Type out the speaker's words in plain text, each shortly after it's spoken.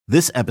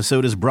This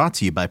episode is brought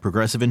to you by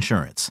Progressive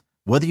Insurance.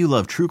 Whether you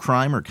love true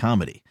crime or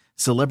comedy,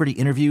 celebrity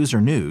interviews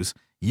or news,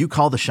 you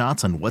call the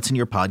shots on what's in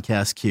your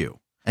podcast queue.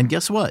 And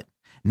guess what?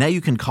 Now you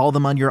can call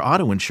them on your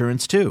auto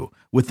insurance too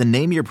with the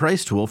Name Your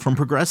Price tool from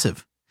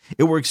Progressive.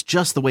 It works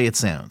just the way it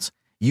sounds.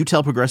 You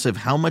tell Progressive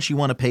how much you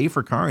want to pay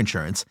for car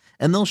insurance,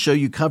 and they'll show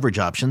you coverage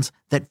options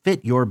that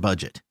fit your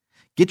budget.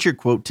 Get your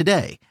quote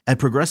today at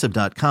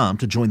Progressive.com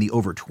to join the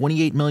over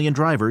 28 million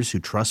drivers who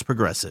trust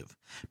Progressive.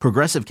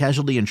 Progressive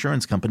Casualty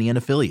Insurance Company and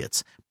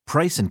Affiliates.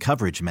 Price and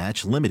coverage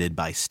match limited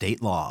by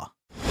state law.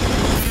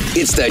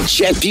 It's the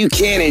Chet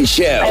Buchanan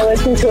Show. I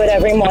listen to it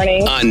every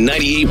morning. On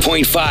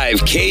 98.5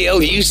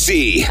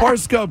 KLUC.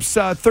 Horoscopes,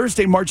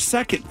 Thursday, March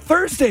 2nd.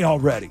 Thursday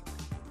already.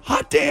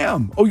 Hot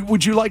damn. Oh,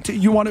 would you like to,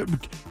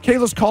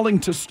 Kayla's calling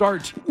to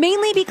start.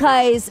 Mainly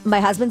because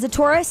my husband's a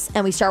Taurus,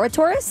 and we start with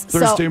Taurus.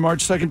 Thursday,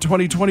 March 2nd,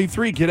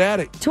 2023. Get at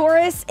it.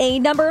 Taurus, a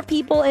number of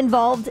people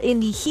involved in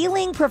the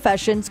healing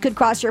professions could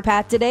cross your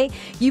path today.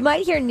 You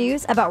might hear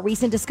news about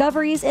recent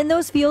discoveries in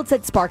those fields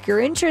that spark your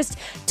interest.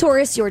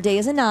 Taurus, your day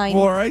is a 9.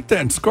 Well, all right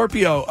then.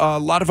 Scorpio, a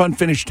lot of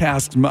unfinished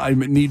tasks I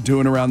need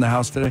doing around the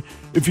house today.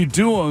 If you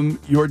do them,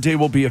 your day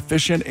will be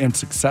efficient and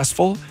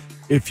successful.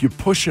 If you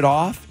push it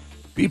off,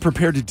 be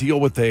prepared to deal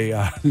with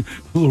a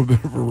little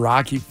bit of a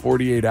rocky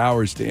 48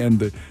 hours to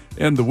end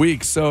the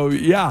week. So,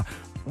 yeah.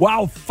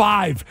 Wow,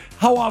 5.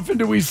 How often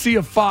do we see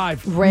a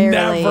 5? Rarely.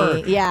 Never.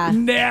 Yeah.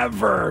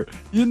 Never.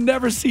 You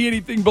never see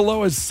anything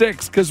below a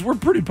 6 because we're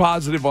pretty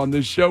positive on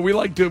this show. We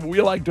like to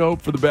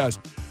hope for the best.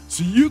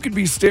 So you could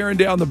be staring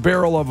down the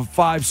barrel of a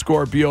 5,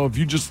 Scorpio, if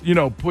you just,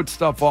 put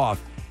stuff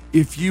off.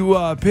 If you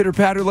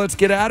pitter-patter, let's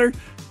get at her,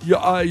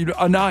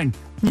 a 9.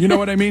 You know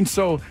what I mean?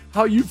 So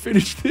how you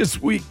finish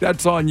this week,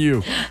 that's on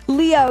you.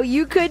 Leo,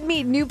 you could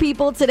meet new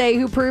people today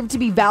who prove to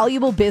be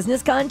valuable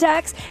business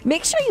contacts.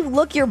 Make sure you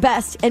look your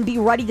best and be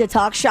ready to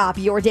talk shop.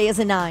 Your day is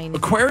a 9.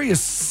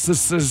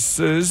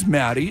 Aquarius,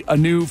 Maddie, a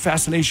new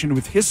fascination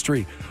with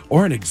history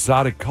or an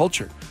exotic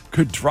culture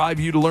could drive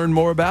you to learn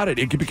more about it.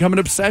 It could become an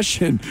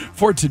obsession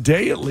for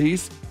today, at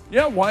least.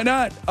 Yeah, why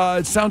not?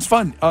 It sounds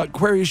fun.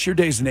 Aquarius, your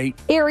day's an 8.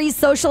 Aries,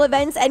 social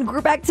events and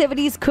group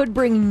activities could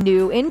bring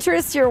new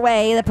interests your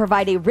way that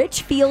provide a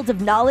rich field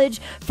of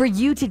knowledge for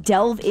you to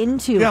delve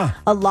into. Yeah.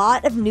 A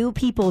lot of new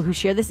people who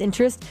share this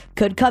interest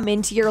could come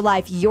into your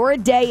life. Your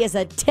day is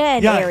a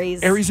 10, yeah,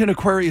 Aries. Aries and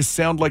Aquarius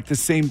sound like the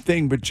same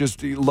thing, but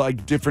just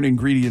like different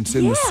ingredients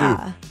in the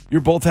soup.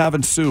 You're both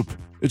having soup.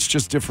 It's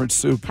just different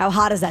soup. How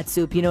hot is that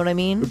soup? You know what I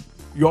mean?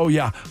 Oh,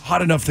 yeah.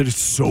 Hot enough that it's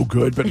so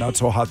good, but not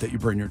so hot that you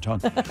burn your tongue.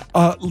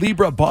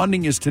 Libra,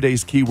 bonding is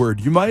today's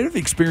keyword. You might have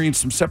experienced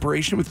some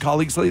separation with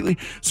colleagues lately,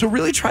 so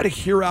really try to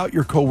hear out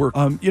your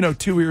coworker.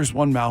 2 ears,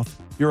 1 mouth.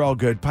 You're all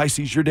good.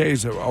 Pisces, your day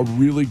is a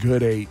really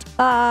good 8.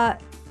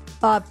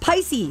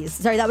 Pisces.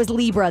 Sorry, that was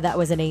Libra. That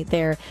was an 8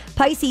 there.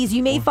 Pisces,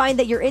 you may find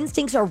that your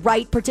instincts are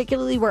right,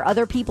 particularly where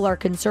other people are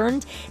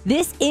concerned.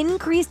 This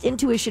increased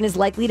intuition is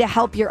likely to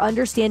help your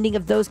understanding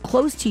of those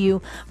close to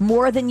you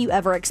more than you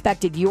ever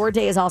expected. Your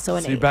day is also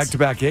an 8.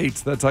 Back-to-back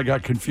 8s. I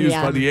got confused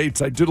by the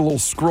 8s. I did a little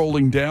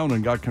scrolling down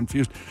and got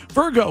confused.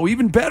 Virgo,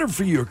 even better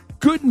for you.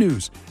 Good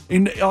news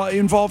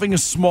involving a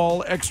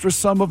small extra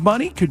sum of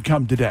money could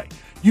come today.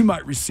 You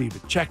might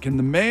receive a check in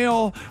the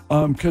mail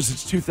because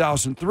it's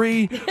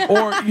 2003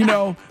 or,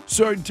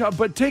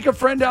 but take a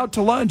friend out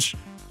to lunch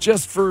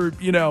just for,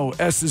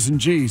 S's and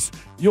G's.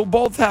 You'll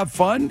both have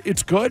fun.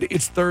 It's good.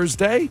 It's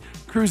Thursday.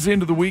 Cruise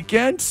into the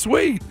weekend.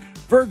 Sweet.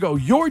 Virgo,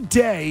 your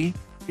day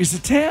is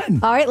a 10.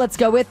 All right, let's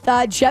go with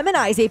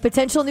Geminis. A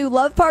potential new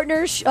love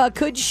partner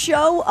could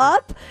show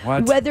up.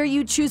 What? Whether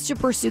you choose to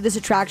pursue this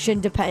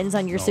attraction depends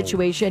on your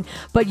situation,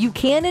 but you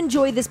can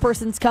enjoy this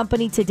person's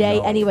company today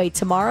anyway.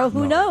 Tomorrow,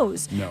 who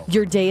knows? No.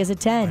 Your day is a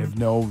 10. I have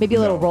Maybe a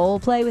little role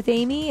play with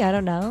Amy. I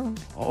don't know.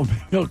 Oh,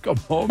 maybe he'll come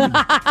home.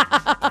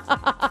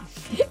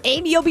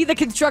 Amy, you'll be the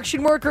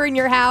construction worker in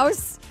your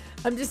house.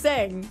 I'm just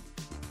saying.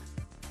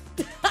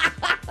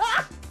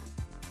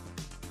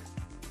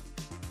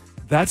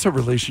 That's a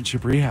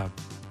relationship rehab.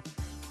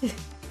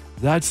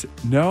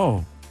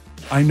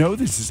 I know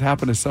this has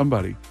happened to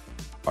somebody.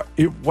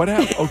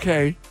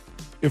 Okay,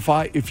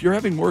 if you're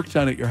having work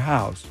done at your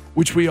house,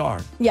 which we are.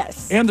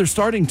 Yes. And they're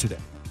starting today.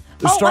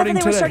 I thought they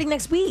were starting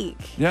next week.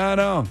 Yeah, I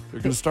know.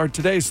 They're going to start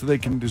today so they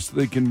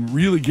can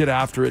really get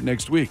after it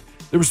next week.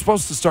 They were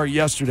supposed to start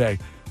yesterday.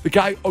 The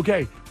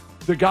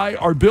guy,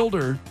 our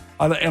builder,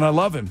 and I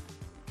love him.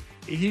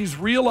 He's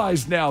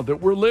realized now that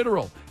we're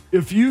literal.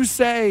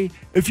 Same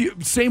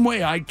way,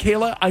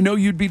 Kayla, I know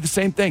you'd be the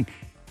same thing.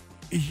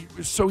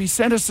 So he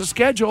sent us a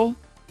schedule.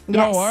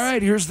 Yes. All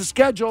right, here's the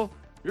schedule.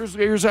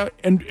 Here's out,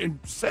 and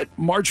said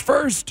March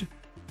 1st.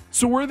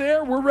 So we're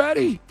there, we're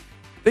ready.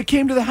 They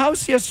came to the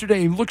house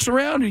yesterday. He looks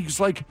around and he's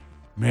like,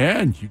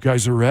 man, you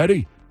guys are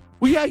ready.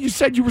 Well, yeah, you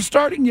said you were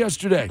starting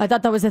yesterday. I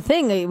thought that was a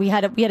thing. We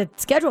had a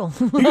schedule.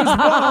 He goes,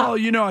 well,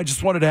 I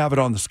just wanted to have it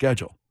on the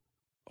schedule.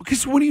 Okay,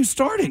 so when are you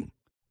starting?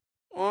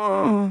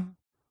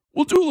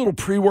 We'll do a little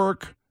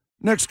pre-work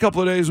next couple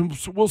of days, and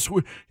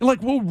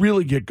we'll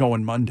really get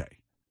going Monday.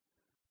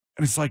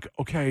 And it's like,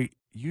 okay,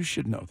 you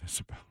should know this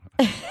about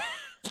it.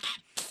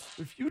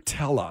 If you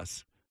tell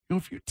us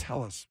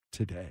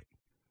today,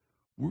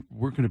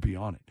 we're going to be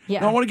on it.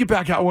 Yeah. Now, I want to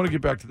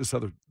get back to this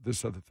other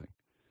thing.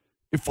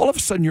 If all of a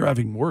sudden you're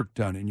having work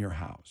done in your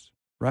house,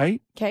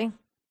 right? Okay.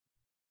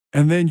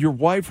 And then your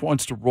wife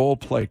wants to role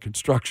play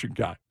construction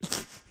guy.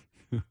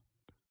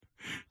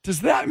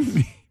 Does that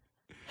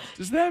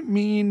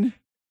mean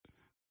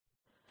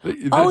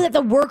that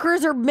the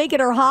workers are making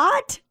her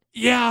hot?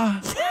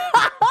 Yeah.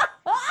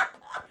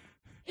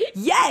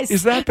 Yes.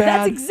 Is that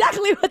bad? That's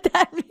exactly what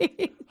that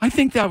means. I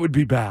think that would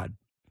be bad.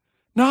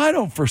 No, I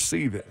don't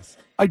foresee this.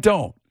 I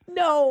don't.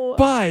 No.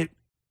 But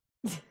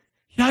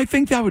yeah, I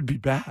think that would be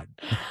bad.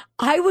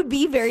 I would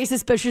be very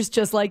suspicious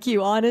just like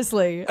you,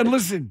 honestly. And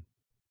listen,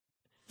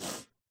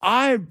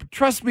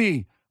 trust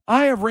me,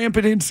 I have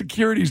rampant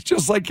insecurities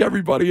just like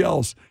everybody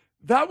else.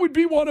 That would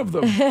be one of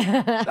them.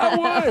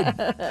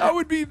 That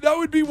would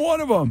be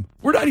one of them.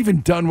 We're not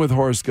even done with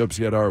horoscopes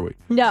yet, are we?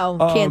 No,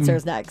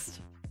 Cancer's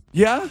next.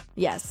 Yeah?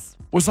 Yes.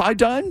 Was I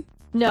done?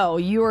 No,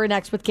 you were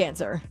next with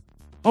Cancer.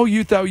 Oh,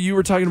 you thought you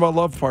were talking about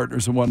love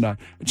partners and whatnot.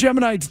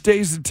 Gemini, it's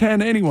days of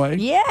 10 anyway.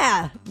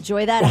 Yeah.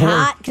 Enjoy that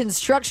hot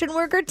construction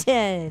worker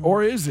 10.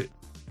 Or is it?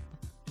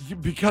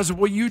 Because of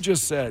what you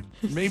just said.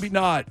 Maybe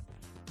not.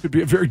 Could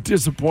be a very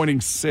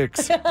disappointing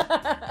 6.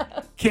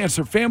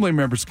 Cancer family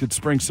members could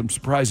spring some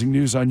surprising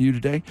news on you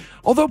today.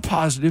 Although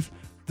positive,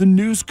 the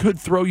news could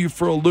throw you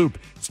for a loop.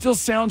 Still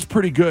sounds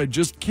pretty good.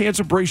 Just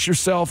Cancer, brace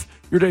yourself.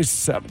 Your day's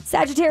 7.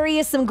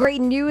 Sagittarius, some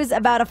great news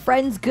about a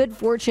friend's good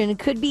fortune.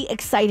 Could be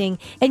exciting.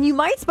 And you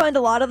might spend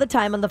a lot of the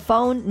time on the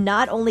phone,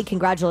 not only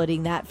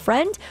congratulating that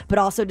friend, but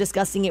also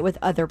discussing it with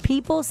other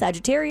people.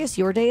 Sagittarius,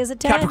 your day is a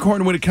 10.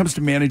 Capricorn, when it comes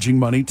to managing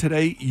money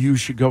today, you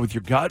should go with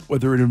your gut,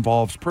 whether it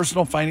involves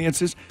personal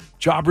finances,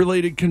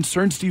 job-related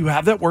concerns. Do you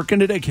have that working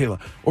today,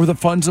 Kayla? Or the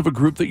funds of a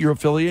group that you're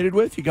affiliated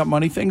with? You got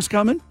money things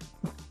coming?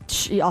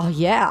 Oh,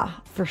 yeah,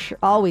 for sure.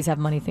 Always have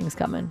money things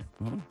coming.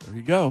 Well, there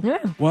you go.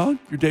 Yeah. Well,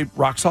 your day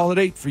rock solid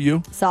 8 for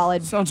you.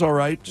 Solid. Sounds all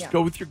right. Just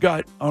go with your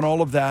gut on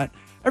all of that.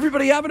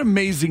 Everybody have an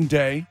amazing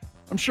day.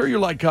 I'm sure you're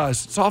like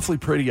us. It's awfully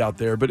pretty out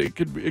there, but it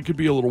could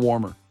be a little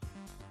warmer.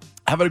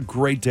 Have a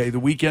great day. The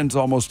weekend's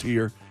almost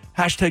here.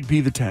 Hashtag be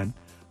the 10.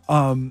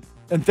 And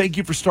thank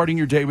you for starting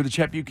your day with the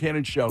Chet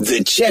Buchanan Show.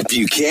 The Chet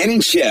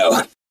Buchanan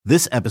Show.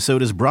 This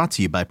episode is brought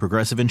to you by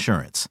Progressive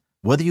Insurance.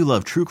 Whether you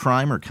love true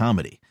crime or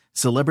comedy,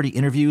 celebrity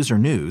interviews or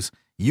news,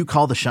 you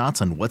call the shots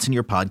on what's in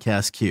your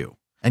podcast queue.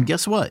 And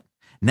guess what?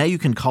 Now you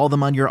can call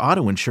them on your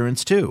auto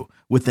insurance too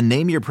with the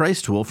Name Your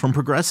Price tool from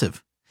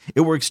Progressive.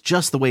 It works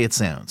just the way it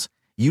sounds.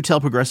 You tell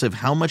Progressive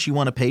how much you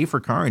want to pay for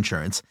car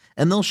insurance,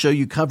 and they'll show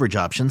you coverage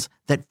options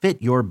that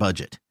fit your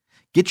budget.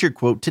 Get your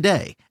quote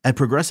today at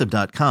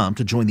Progressive.com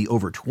to join the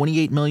over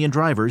 28 million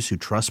drivers who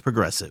trust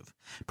Progressive.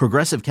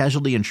 Progressive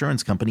Casualty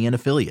Insurance Company and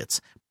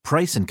Affiliates.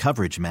 Price and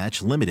coverage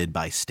match limited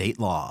by state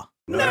law.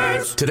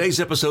 Nerds. Today's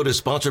episode is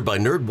sponsored by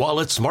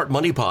NerdWallet's Smart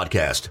Money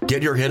Podcast.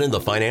 Get your head in the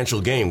financial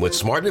game with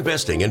smart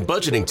investing and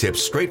budgeting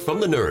tips straight from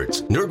the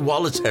nerds.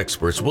 NerdWallet's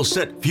experts will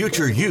set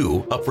future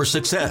you up for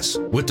success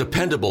with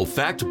dependable,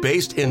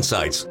 fact-based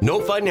insights.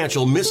 No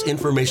financial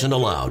misinformation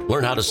allowed.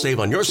 Learn how to save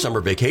on your summer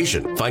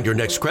vacation, find your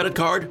next credit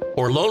card,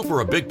 or loan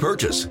for a big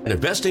purchase, and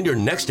invest in your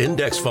next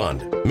index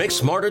fund. Make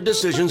smarter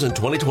decisions in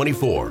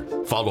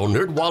 2024. Follow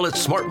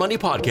NerdWallet's Smart Money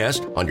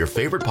Podcast on your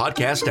favorite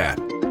podcast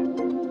app.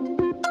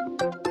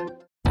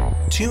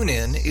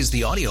 TuneIn is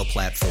the audio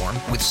platform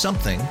with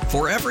something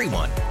for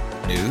everyone.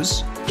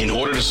 News. In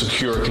order to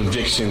secure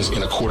convictions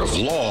in a court of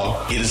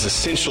law, it is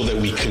essential that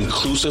we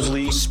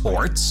conclusively.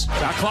 Sports.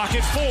 Got clock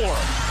at 4.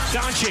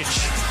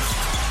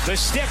 Doncic. The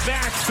step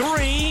back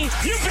 3.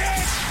 You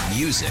bet.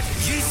 Music.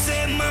 You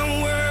set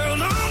my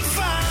world on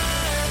fire.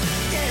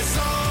 Yes,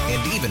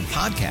 and even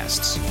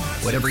podcasts.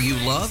 Whatever you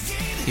love,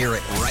 hear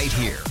it right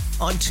here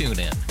on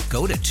TuneIn.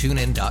 Go to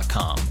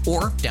TuneIn.com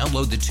or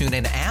download the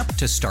TuneIn app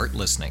to start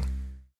listening.